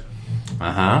art.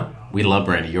 We love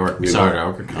Brandy York. We saw her at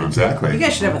OrcaCon. Exactly. You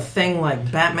guys should have a thing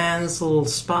like Batman's little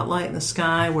spotlight in the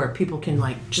sky where people can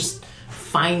like just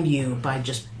find you by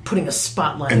just putting a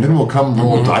spotlight. And then we'll come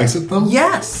roll dice at them?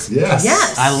 Yes. Yes.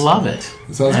 Yes. I love it.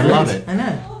 Sounds I great. love it. I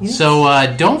know. Yes.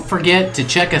 So don't forget to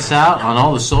check us out on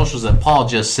all the socials that Paul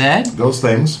just said. Those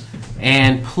things.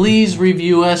 And please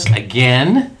review us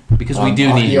again, because we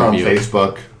do need on reviews.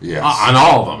 Facebook. Yes. On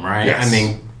all of them, right? Yes. I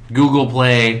mean, Google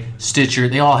Play, Stitcher,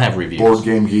 they all have reviews. Board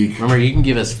Game Geek. Remember, you can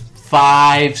give us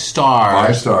 5 stars.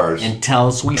 5 stars. And tell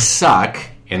us we suck,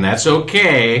 and that's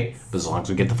okay, but as long as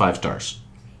we get the 5 stars.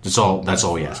 That's all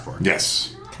we ask for.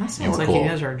 Yes. That sounds we're like cool. you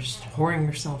guys are just whoring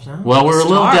yourselves out. Well, we're a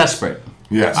little Stars. desperate.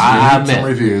 Yes. I we need some admit.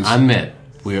 reviews. I admit.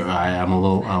 I'm a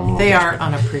little They are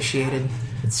unappreciated.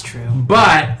 It's true.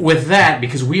 But with that,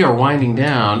 because we are winding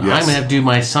down, Yes. I'm going to have to do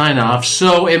my sign off.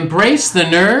 So embrace the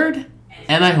nerd,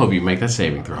 and I hope you make that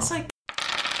saving throw. It's like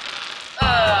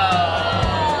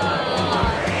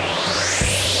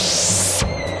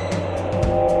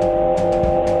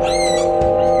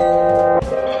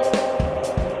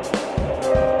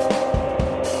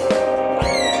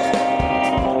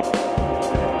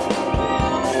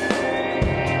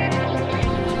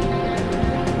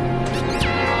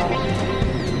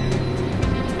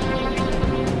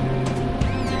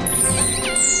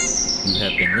You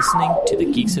have been listening to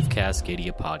the Geeks of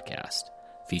Cascadia podcast,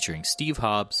 featuring Steve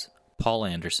Hobbs, Paul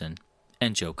Anderson,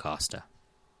 and Joe Costa.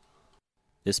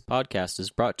 This podcast is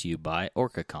brought to you by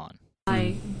OrcaCon.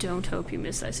 I don't hope you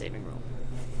miss that saving roll.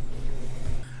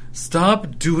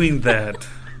 Stop doing that.